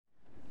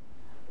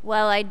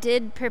Well, I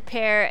did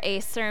prepare a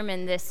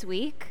sermon this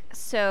week,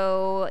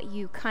 so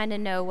you kind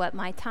of know what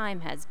my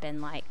time has been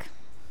like.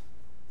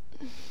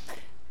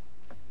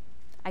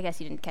 I guess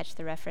you didn't catch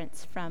the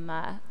reference from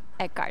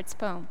Edgar's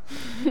poem.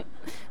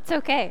 It's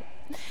okay.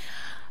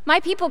 My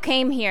people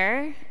came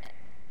here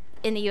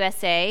in the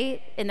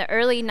USA in the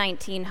early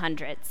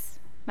 1900s.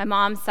 My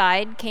mom's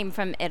side came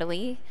from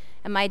Italy,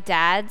 and my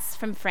dad's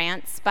from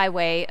France by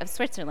way of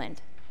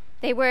Switzerland.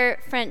 They were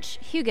French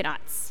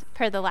Huguenots,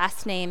 per the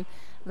last name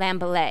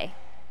Lambelet.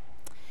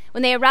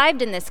 When they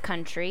arrived in this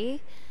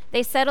country,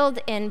 they settled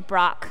in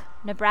Brock,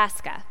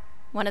 Nebraska,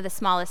 one of the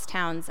smallest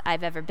towns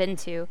I've ever been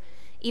to.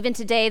 Even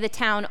today, the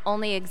town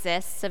only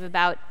exists of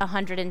about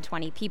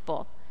 120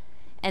 people.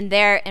 And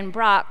there in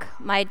Brock,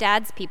 my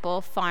dad's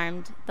people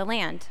farmed the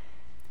land.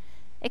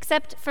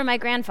 Except for my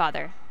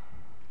grandfather.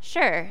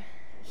 Sure,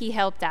 he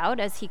helped out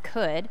as he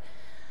could,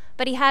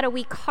 but he had a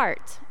weak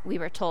heart, we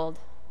were told.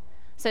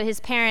 So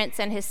his parents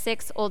and his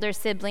 6 older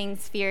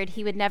siblings feared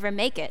he would never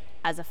make it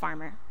as a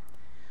farmer.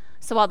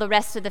 So while the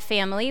rest of the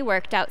family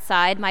worked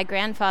outside, my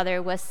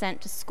grandfather was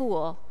sent to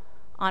school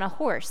on a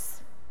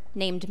horse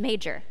named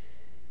Major.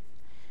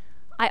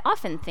 I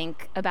often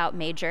think about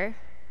Major.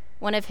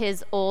 One of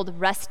his old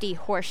rusty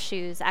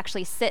horseshoes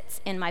actually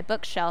sits in my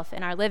bookshelf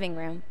in our living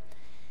room.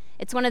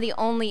 It's one of the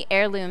only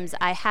heirlooms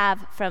I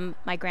have from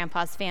my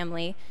grandpa's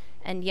family.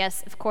 And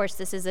yes, of course,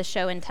 this is a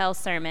show and tell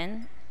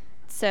sermon.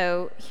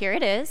 So here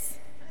it is.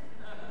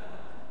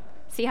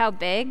 See how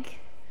big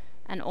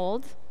and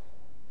old?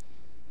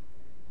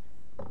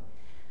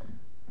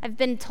 I've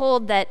been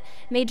told that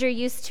Major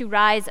used to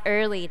rise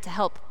early to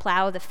help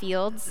plow the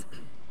fields,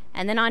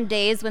 and then on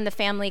days when the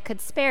family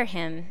could spare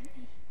him,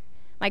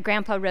 my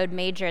grandpa rode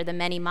Major the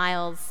many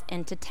miles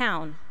into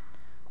town,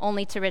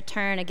 only to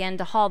return again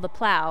to haul the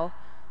plow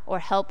or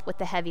help with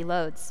the heavy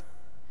loads.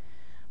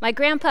 My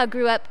grandpa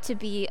grew up to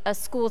be a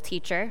school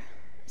teacher,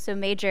 so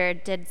Major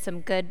did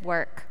some good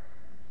work.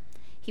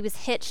 He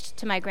was hitched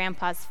to my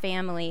grandpa's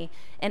family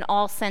in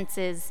all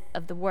senses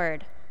of the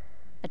word,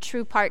 a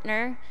true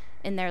partner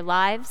in their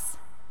lives,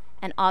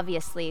 and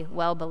obviously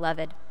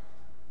well-beloved.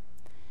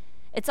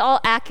 It's all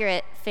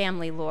accurate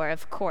family lore,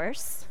 of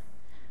course.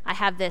 I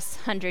have this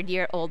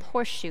 100-year-old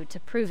horseshoe to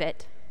prove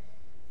it.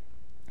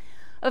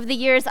 Over the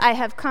years, I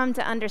have come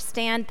to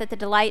understand that the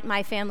delight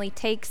my family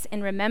takes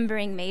in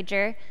remembering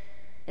Major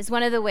is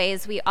one of the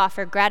ways we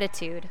offer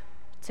gratitude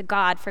to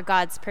God for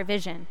God's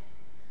provision.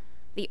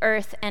 The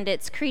earth and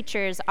its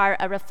creatures are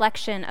a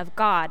reflection of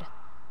God,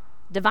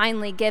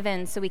 divinely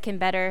given so we can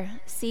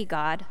better see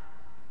God.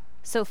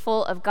 So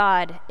full of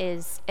God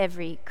is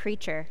every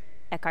creature,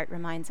 Eckhart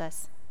reminds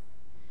us.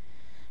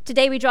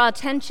 Today we draw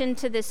attention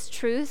to this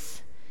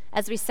truth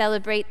as we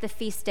celebrate the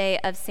feast day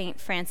of St.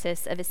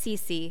 Francis of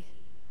Assisi,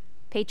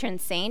 patron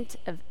saint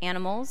of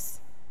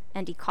animals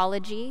and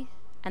ecology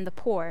and the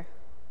poor.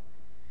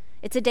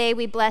 It's a day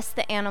we bless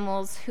the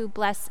animals who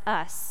bless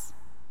us.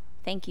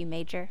 Thank you,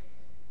 Major.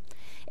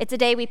 It's a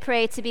day we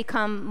pray to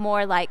become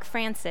more like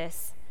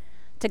Francis,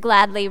 to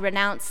gladly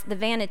renounce the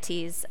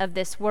vanities of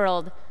this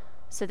world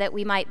so that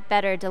we might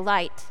better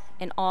delight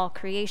in all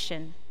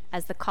creation,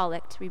 as the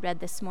collect we read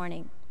this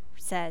morning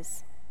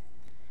says.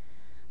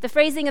 The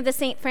phrasing of the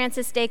St.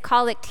 Francis Day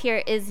collect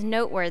here is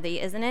noteworthy,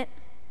 isn't it?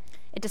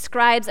 It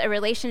describes a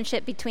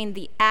relationship between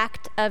the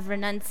act of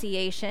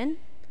renunciation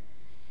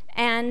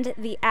and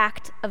the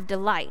act of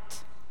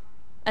delight.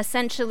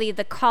 Essentially,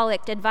 the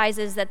collect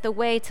advises that the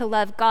way to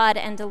love God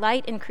and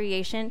delight in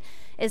creation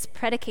is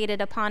predicated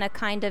upon a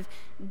kind of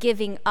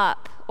giving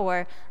up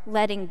or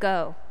letting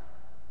go.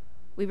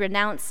 We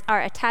renounce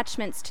our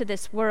attachments to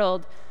this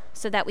world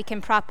so that we can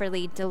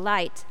properly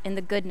delight in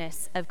the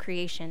goodness of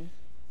creation.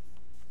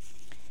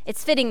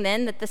 It's fitting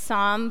then that the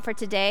psalm for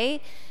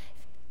today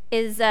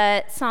is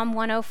Psalm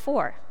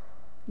 104,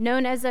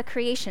 known as a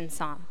creation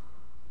psalm.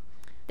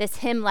 This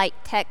hymn-like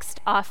text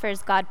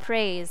offers God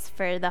praise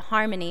for the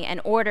harmony and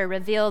order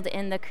revealed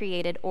in the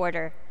created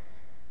order.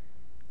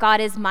 God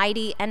is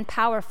mighty and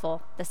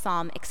powerful, the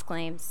psalm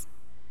exclaims.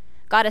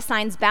 God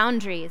assigns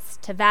boundaries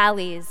to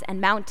valleys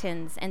and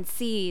mountains and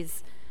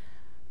seas.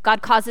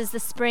 God causes the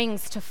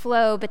springs to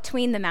flow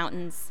between the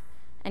mountains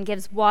and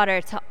gives water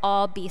to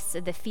all beasts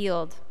of the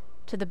field,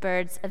 to the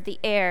birds of the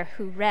air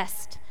who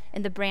rest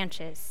in the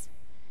branches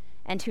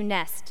and who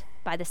nest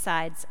by the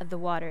sides of the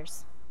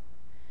waters.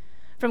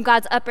 From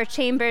God's upper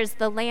chambers,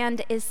 the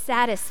land is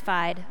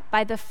satisfied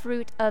by the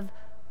fruit of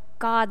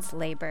God's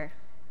labor,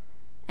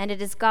 and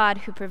it is God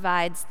who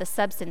provides the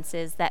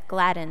substances that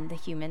gladden the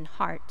human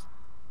heart.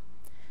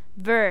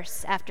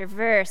 Verse after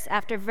verse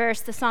after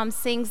verse, the psalm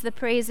sings the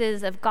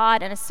praises of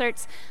God and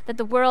asserts that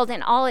the world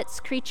and all its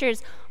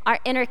creatures are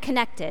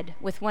interconnected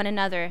with one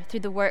another through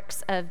the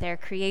works of their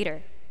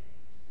Creator.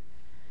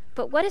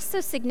 But what is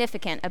so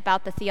significant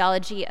about the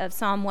theology of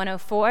Psalm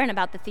 104 and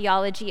about the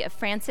theology of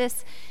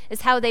Francis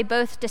is how they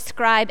both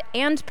describe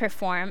and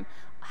perform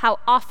how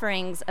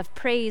offerings of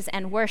praise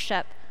and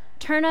worship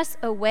turn us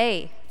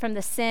away from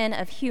the sin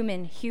of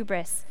human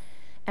hubris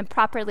and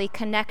properly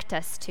connect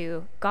us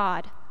to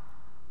God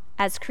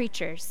as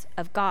creatures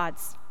of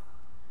gods.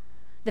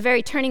 The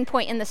very turning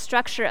point in the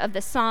structure of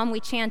the psalm we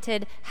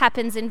chanted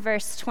happens in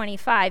verse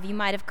 25. You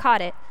might have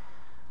caught it.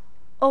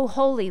 O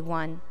Holy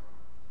One,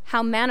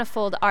 how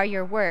manifold are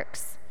your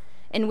works.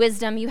 In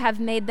wisdom you have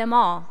made them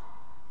all.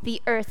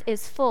 The earth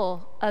is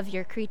full of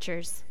your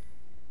creatures.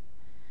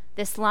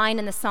 This line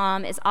in the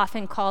psalm is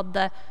often called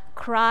the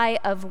cry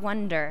of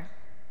wonder.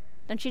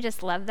 Don't you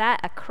just love that?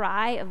 A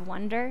cry of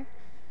wonder?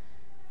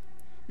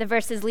 The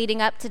verses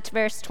leading up to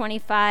verse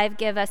 25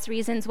 give us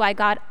reasons why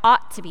God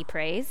ought to be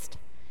praised.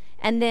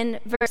 And then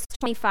verse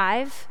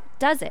 25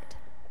 does it.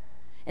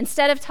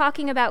 Instead of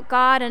talking about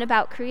God and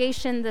about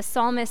creation, the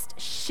psalmist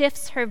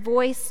shifts her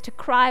voice to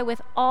cry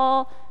with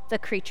all the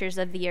creatures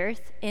of the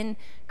earth in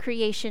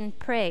creation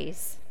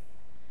praise,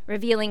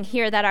 revealing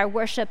here that our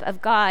worship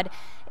of God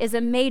is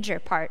a major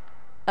part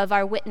of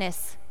our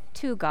witness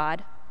to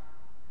God.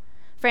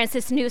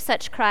 Francis knew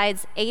such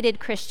cries aided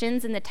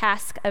Christians in the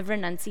task of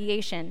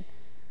renunciation.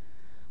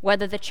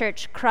 Whether the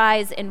church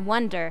cries in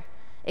wonder,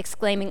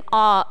 exclaiming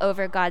awe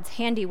over God's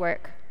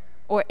handiwork,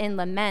 or in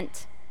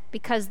lament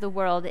because the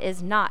world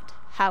is not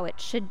how it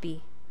should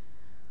be,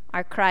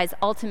 our cries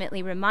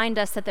ultimately remind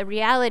us that the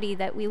reality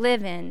that we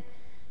live in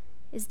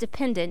is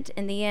dependent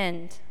in the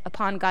end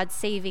upon God's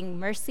saving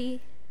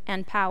mercy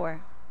and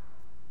power.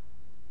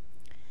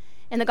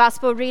 In the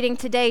gospel reading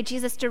today,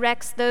 Jesus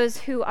directs those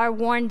who are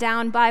worn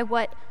down by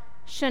what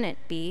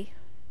shouldn't be.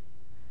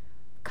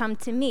 Come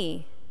to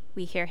me,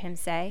 we hear him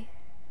say,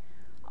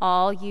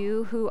 all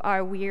you who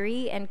are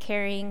weary and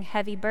carrying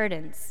heavy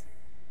burdens,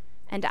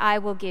 and I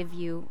will give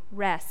you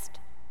rest.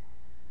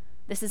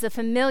 This is a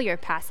familiar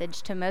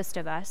passage to most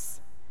of us.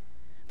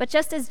 But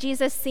just as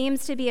Jesus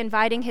seems to be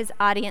inviting his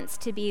audience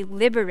to be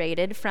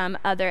liberated from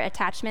other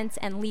attachments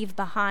and leave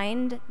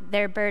behind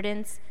their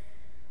burdens,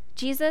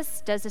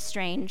 Jesus does a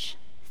strange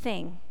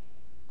thing.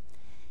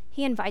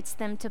 He invites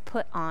them to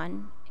put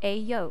on a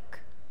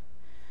yoke.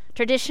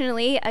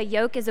 Traditionally, a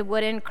yoke is a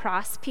wooden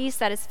cross piece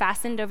that is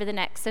fastened over the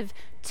necks of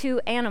two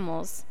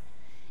animals.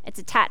 It's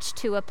attached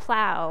to a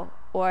plow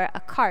or a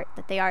cart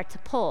that they are to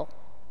pull.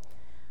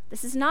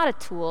 This is not a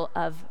tool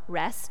of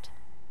rest.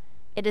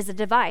 It is a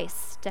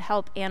device to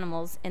help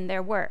animals in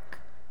their work.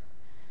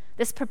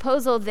 This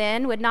proposal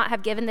then would not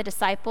have given the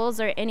disciples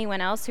or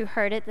anyone else who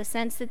heard it the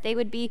sense that they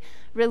would be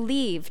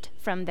relieved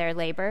from their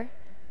labor.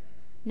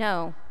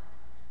 No,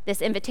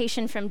 this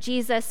invitation from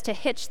Jesus to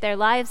hitch their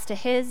lives to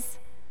his,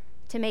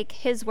 to make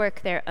his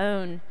work their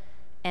own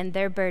and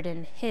their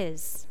burden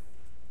his.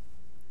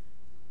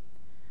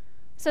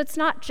 So it's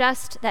not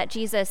just that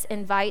Jesus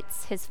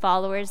invites his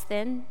followers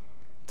then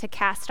to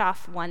cast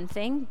off one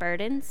thing,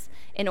 burdens,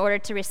 in order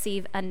to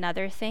receive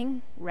another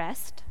thing,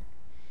 rest.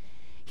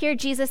 Here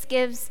Jesus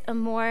gives a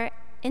more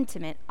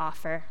intimate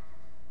offer.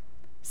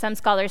 Some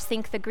scholars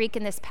think the Greek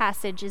in this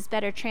passage is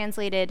better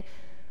translated,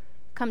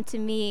 come to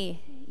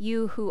me,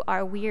 you who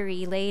are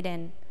weary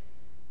laden,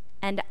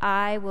 and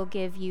I will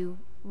give you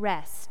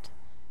rest.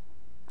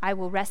 I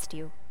will rest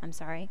you,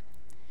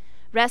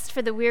 Rest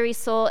for the weary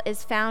soul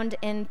is found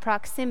in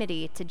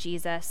proximity to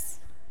Jesus.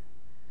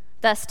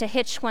 Thus, to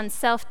hitch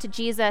oneself to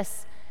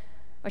Jesus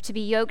or to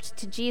be yoked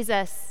to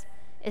Jesus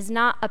is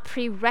not a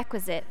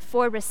prerequisite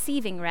for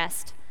receiving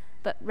rest,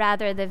 but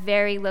rather the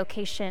very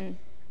location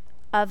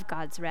of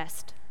God's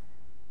rest.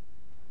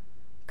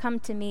 Come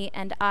to me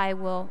and I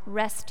will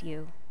rest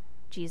you,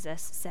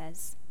 Jesus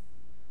says.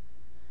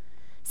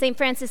 St.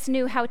 Francis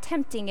knew how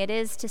tempting it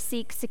is to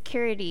seek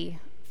security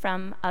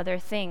from other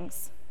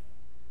things,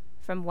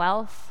 from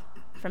wealth,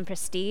 from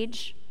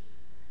prestige.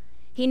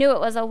 He knew it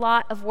was a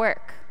lot of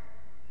work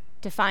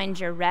to find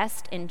your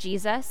rest in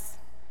Jesus,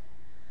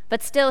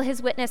 but still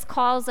his witness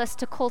calls us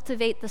to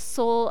cultivate the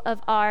soul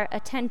of our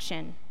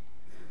attention,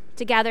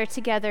 to gather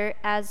together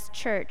as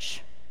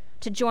church,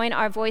 to join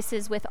our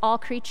voices with all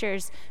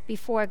creatures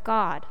before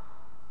God,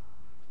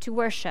 to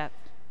worship,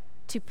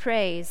 to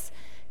praise,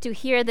 to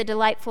hear the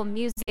delightful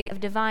music of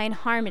divine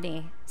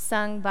harmony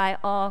sung by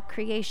all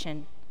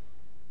creation.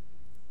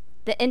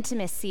 The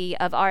intimacy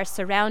of our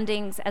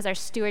surroundings, as our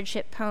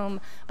stewardship poem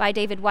by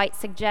David White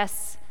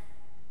suggests,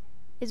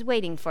 is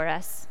waiting for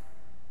us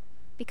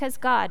because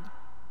God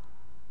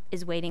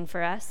is waiting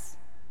for us.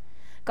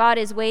 God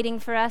is waiting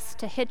for us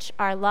to hitch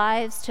our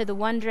lives to the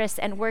wondrous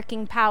and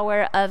working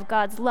power of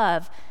God's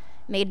love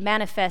made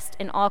manifest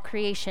in all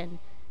creation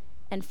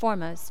and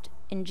foremost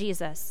in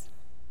Jesus.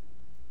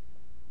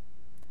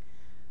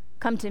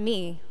 Come to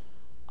me,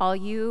 all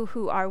you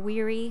who are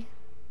weary,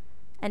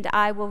 and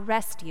I will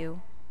rest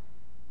you.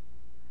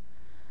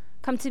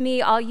 Come to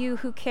me, all you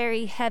who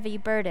carry heavy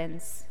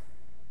burdens,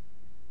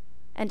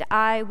 and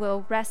I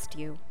will rest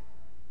you.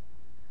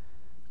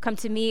 Come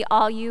to me,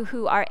 all you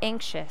who are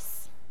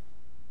anxious,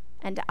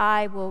 and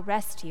I will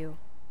rest you.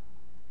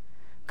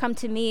 Come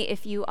to me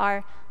if you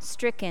are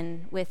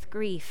stricken with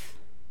grief.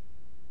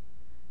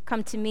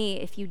 Come to me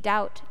if you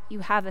doubt you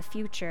have a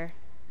future,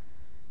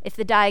 if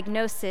the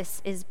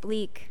diagnosis is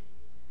bleak,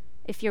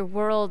 if your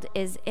world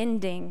is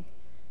ending,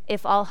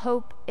 if all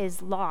hope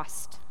is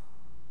lost.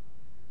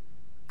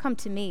 Come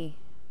to me,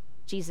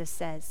 Jesus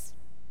says.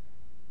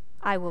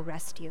 I will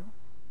rest you.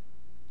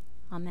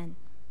 Amen.